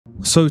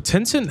So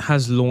Tencent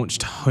has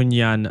launched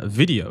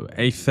HunyuanVideo,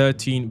 a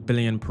 13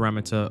 billion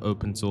parameter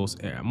open source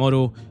AI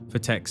model for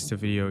text to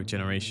video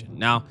generation.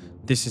 Now,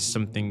 this is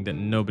something that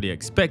nobody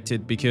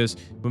expected because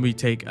when we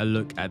take a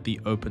look at the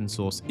open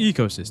source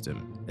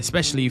ecosystem,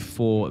 especially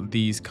for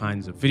these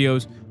kinds of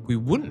videos, we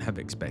wouldn't have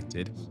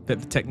expected that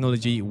the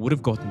technology would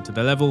have gotten to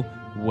the level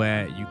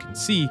where you can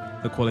see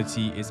the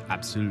quality is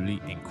absolutely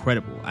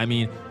incredible. I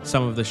mean,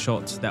 some of the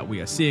shots that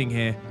we are seeing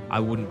here, I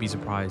wouldn't be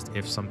surprised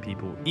if some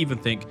people even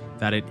think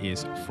that it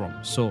is from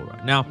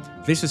Sora. Now,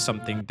 this is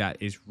something that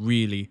is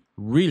really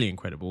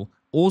incredible.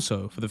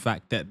 Also, for the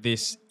fact that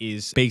this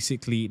is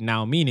basically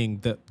now meaning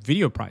that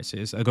video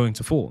prices are going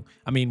to fall.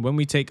 I mean, when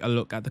we take a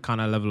look at the kind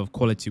of level of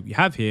quality we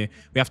have here,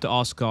 we have to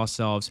ask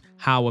ourselves,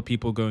 how are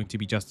people going to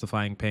be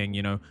justifying paying,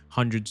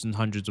 hundreds and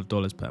hundreds of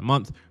dollars per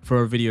month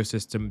for a video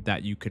system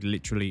that you could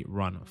literally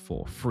run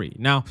for free?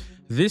 Now,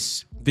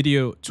 this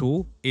video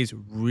tool is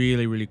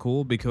really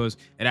cool because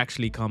it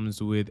actually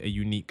comes with a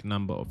unique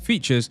number of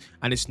features,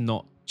 and it's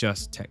not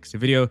just text to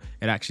video.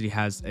 It actually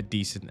has a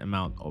decent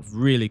amount of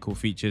really cool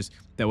features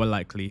that we're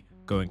likely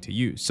going to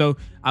use. So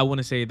I want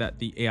to say that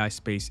the AI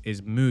space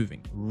is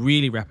moving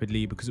really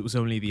rapidly because it was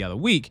only the other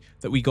week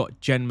that we got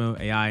Genmo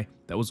AI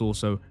that was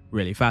also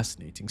really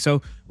fascinating.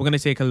 So we're going to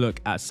take a look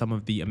at some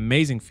of the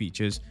amazing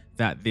features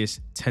that this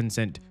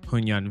Tencent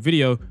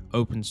HunyuanVideo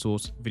open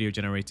source video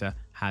generator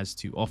has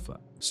to offer.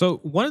 So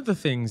one of the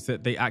things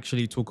that they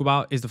actually talk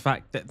about is the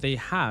fact that they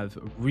have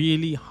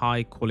really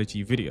high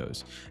quality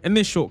videos. In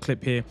this short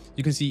clip here,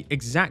 you can see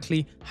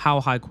exactly how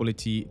high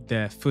quality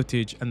their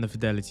footage and the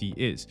fidelity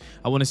is.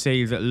 I want to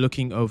say that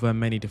looking over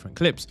many different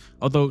clips,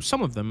 although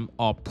some of them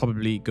are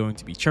probably going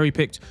to be cherry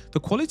picked, the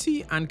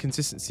quality and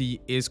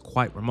consistency is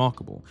quite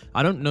remarkable.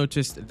 I don't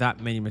notice that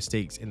many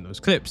mistakes in those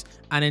clips,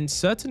 and in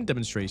certain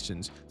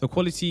demonstrations, the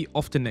quality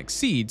often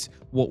exceeds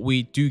what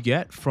we do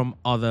get from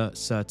other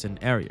certain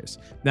areas.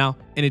 Now,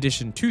 in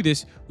addition to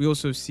this, we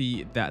also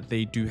see that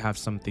they do have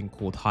something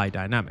called high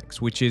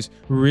dynamics, which is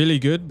really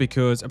good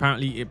because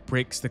apparently it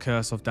breaks the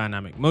curse of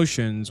dynamic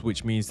motions,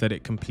 which means that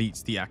it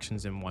completes the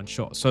actions in one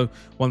shot. So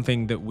one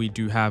thing that we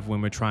do have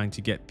when we're trying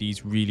to get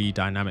these really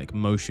dynamic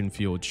motion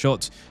field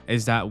shots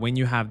is that when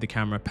you have the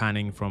camera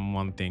panning from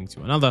one thing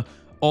to another,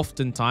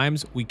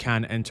 oftentimes we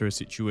can enter a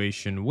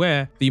situation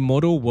where the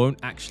model won't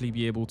actually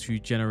be able to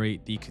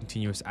generate the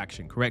continuous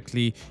action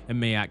correctly. It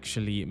may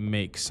actually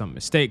make some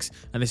mistakes,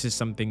 and this is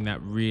something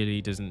that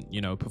really doesn't,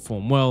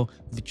 perform well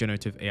with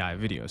generative AI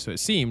video. So it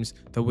seems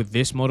that with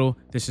this model,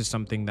 this is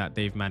something that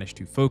they've managed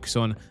to focus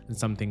on and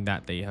something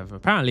that they have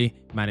apparently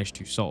managed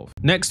to solve.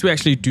 Next, we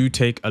actually do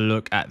take a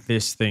look at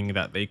this thing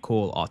that they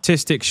call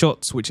artistic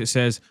shots, which it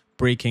says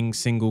breaking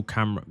single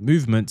camera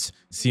movements,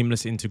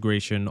 seamless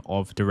integration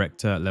of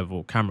director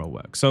level camera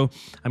work. So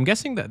I'm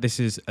guessing that this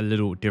is a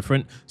little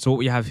different. So what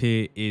we have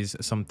here is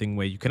something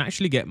where you can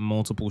actually get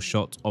multiple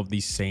shots of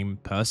the same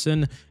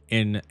person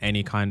in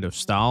any kind of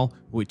style,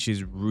 which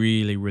is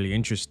really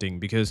interesting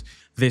because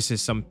this is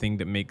something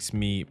that makes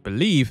me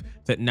believe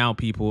that now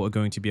people are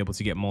going to be able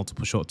to get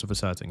multiple shots of a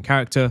certain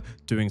character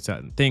doing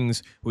certain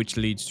things, which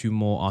leads to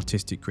more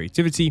artistic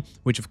creativity,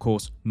 which of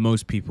course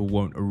most people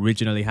won't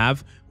originally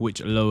have,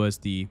 which lowers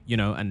the,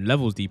 and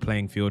levels the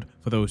playing field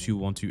for those who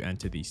want to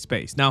enter the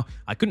space. Now,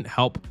 I couldn't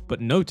help but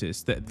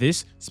notice that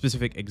this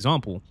specific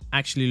example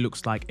actually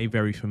looks like a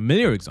very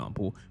familiar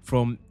example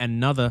from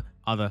another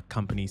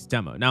company's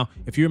demo. Now,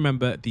 if you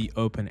remember the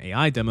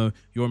OpenAI demo,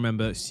 you'll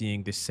remember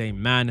seeing the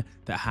same man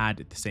that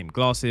had the same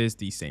glasses,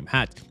 the same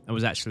hat, and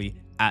was actually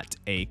at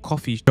a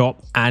coffee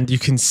shop. And you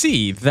can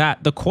see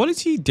that the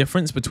quality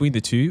difference between the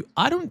two,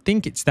 I don't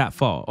think it's that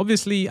far.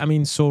 Obviously, I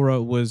mean,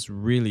 Sora was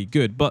really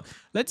good, but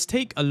let's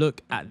take a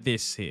look at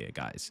this here,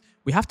 guys.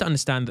 We have to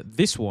understand that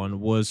this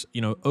one was,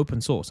 open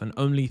source and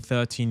only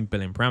 13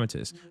 billion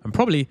parameters, and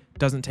probably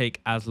doesn't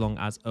take as long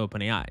as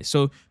OpenAI.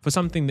 So for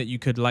something that you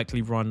could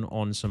likely run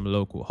on some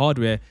local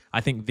hardware,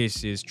 I think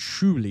this is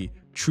truly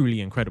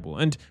incredible.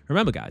 And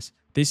remember, guys,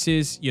 this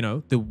is,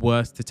 the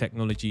worst the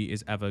technology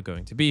is ever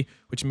going to be,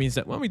 which means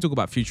that when we talk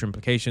about future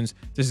implications,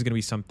 this is going to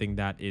be something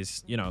that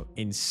is,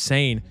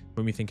 insane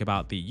when we think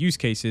about the use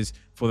cases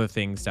for the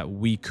things that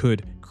we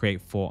could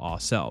create for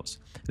ourselves.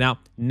 Now,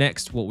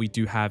 next, what we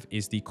do have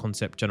is the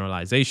concept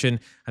generalization.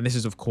 And this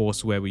is, of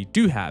course, where we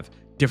do have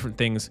different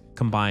things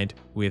combined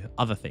with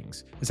other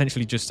things,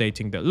 essentially just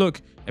stating that,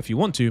 look, if you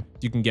want to,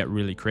 you can get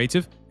really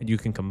creative and you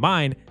can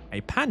combine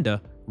a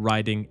panda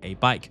riding a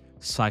bike,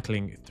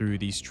 cycling through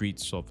the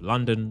streets of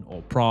London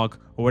or Prague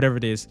or whatever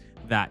it is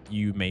that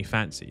you may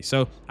fancy.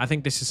 So I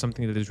think this is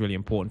something that is really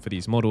important for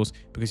these models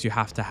because you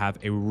have to have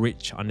a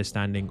rich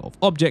understanding of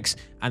objects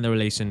and the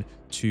relation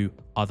to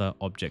other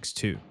objects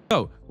too.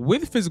 So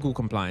with physical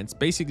compliance,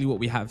 basically what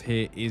we have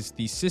here is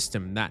the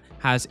system that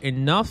has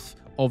enough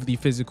of the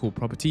physical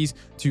properties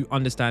to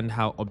understand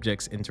how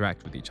objects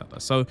interact with each other.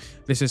 So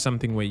this is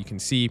something where you can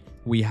see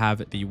we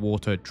have the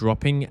water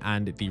dropping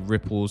and the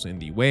ripples in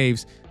the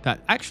waves that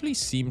actually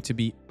seem to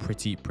be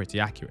pretty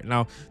accurate.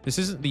 Now, this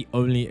isn't the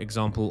only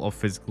example of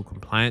physical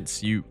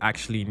compliance. You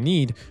actually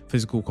need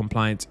physical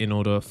compliance in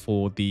order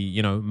for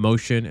the,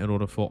 motion, in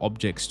order for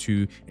objects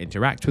to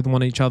interact with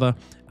one another.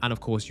 And of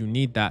course, you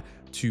need that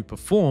to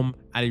perform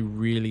at a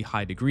really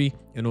high degree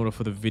in order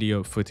for the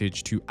video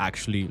footage to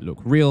actually look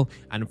real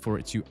and for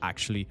it to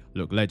actually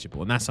look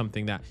legible. And that's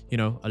something that,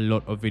 a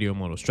lot of video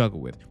models struggle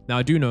with. Now,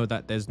 I do know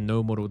that there's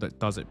no model that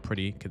does it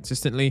pretty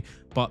consistently,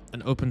 but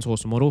an open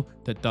source model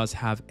that does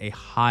have a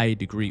high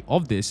degree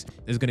of this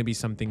is going to be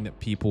something that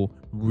people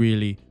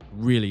really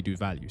do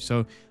value.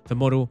 So the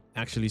model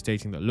actually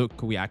stating that,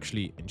 look, we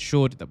actually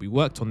ensured that we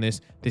worked on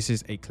this. This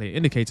is a clear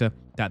indicator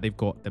that they've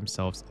got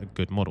themselves a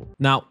good model.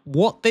 Now,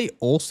 what they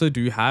also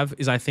do have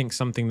is, I think,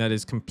 something that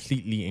is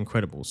completely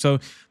incredible. So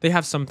they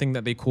have something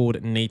that they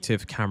called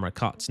native camera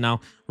cuts. Now,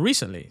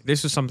 recently,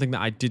 this was something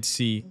that I did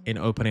see in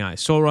OpenAI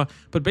Sora,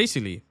 but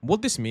basically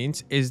what this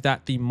means is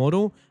that the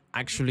model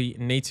actually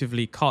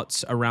natively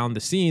cuts around the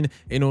scene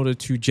in order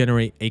to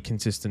generate a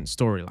consistent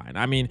storyline.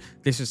 I mean,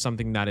 this is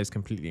something that is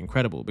completely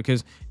incredible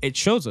because it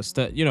shows us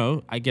that,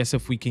 I guess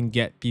if we can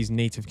get these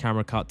native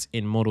camera cuts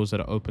in models that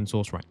are open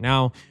source right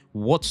now,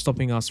 what's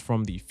stopping us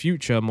from the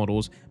future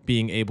models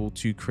being able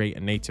to create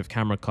a native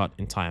camera cut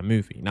entire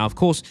movie? Now, of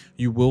course,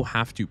 you will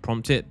have to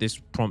prompt it. This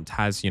prompt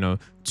has,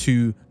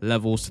 2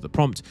 levels to the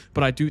prompt,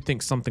 but I do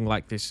think something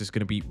like this is going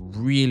to be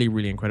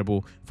really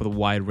incredible for the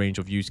wide range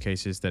of use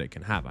cases that it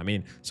can have. I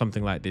mean,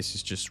 something like this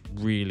is just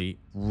really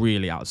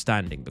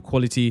outstanding. The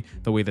quality,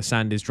 the way the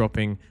sand is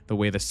dropping, the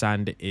way the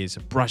sand is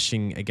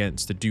brushing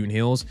against the dune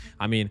hills.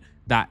 I mean,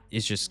 that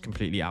is just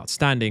completely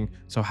outstanding.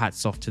 So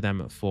hats off to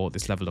them for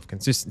this level of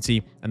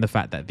consistency and the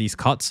fact that these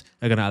cuts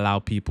are going to allow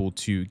people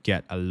to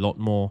get a lot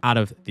more out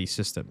of these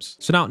systems.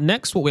 So now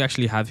next, what we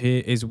actually have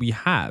here is we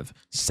have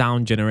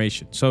sound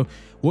generation. So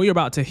what you're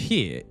about to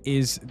hear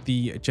is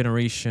the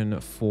generation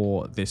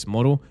for this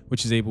model,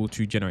 which is able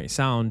to generate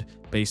sound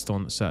based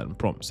on certain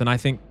prompts. And I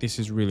think this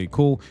is really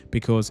cool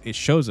because it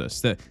shows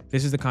us that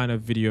this is the kind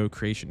of video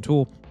creation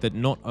tool that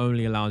not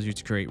only allows you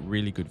to create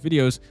really good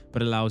videos,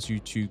 but allows you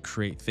to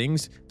create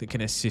things that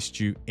can assist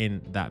you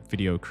in that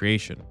video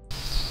creation.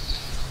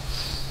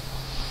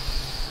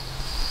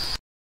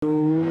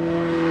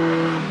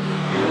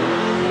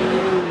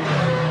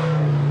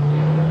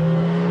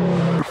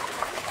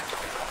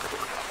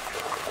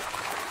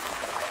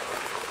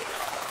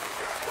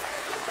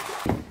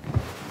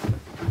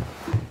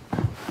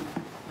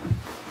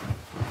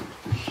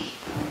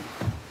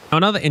 Now,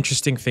 another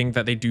interesting thing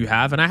that they do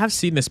have, and I have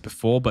seen this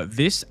before, but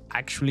this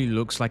actually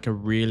looks like a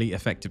really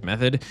effective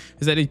method,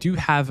 is that they do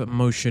have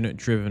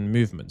motion-driven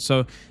movement.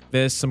 So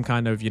there's some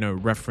kind of,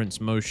 reference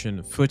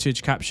motion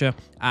footage capture,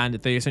 and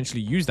they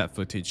essentially use that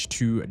footage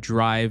to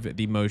drive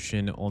the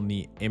motion on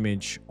the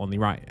image on the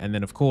right. And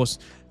then, of course,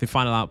 the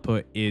final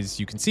output is,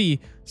 you can see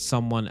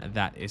someone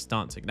that is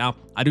dancing. Now,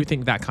 I do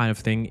think that kind of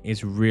thing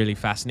is really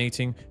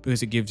fascinating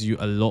because it gives you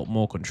a lot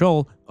more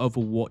control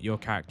over what your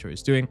character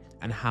is doing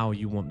and how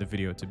you want the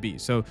video to be.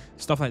 So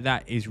stuff like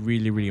that is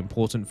really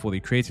important for the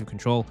creative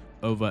control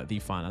over the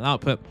final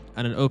output,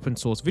 and an open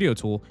source video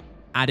tool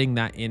adding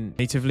that in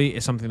natively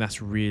is something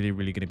that's really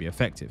going to be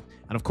effective.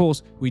 And of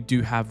course, we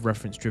do have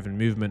reference driven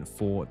movement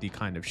for the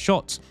kind of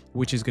shots,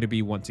 which is going to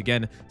be, once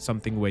again,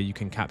 something where you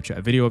can capture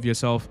a video of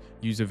yourself,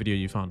 use a video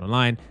you found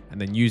online,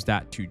 and then use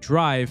that to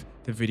drive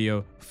the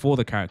video for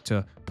the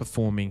character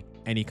performing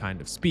any kind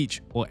of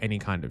speech or any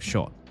kind of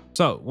shot.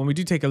 So when we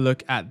do take a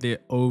look at the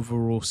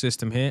overall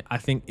system here, I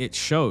think it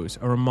shows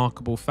a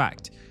remarkable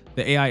fact.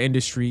 The AI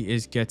industry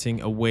is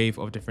getting a wave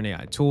of different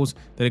AI tools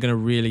that are going to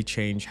really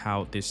change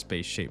how this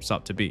space shapes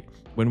up to be.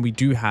 When we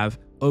do have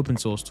open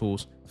source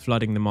tools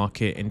flooding the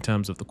market in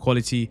terms of the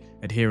quality,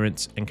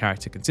 adherence, and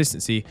character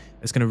consistency,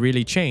 it's going to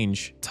really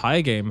change the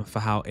entire game for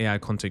how AI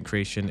content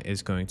creation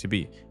is going to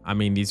be. I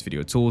mean, these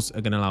video tools are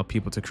going to allow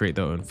people to create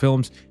their own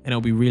films, and it'll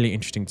be really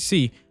interesting to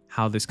see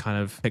how this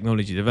kind of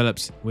technology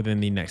develops within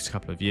the next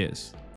couple of years.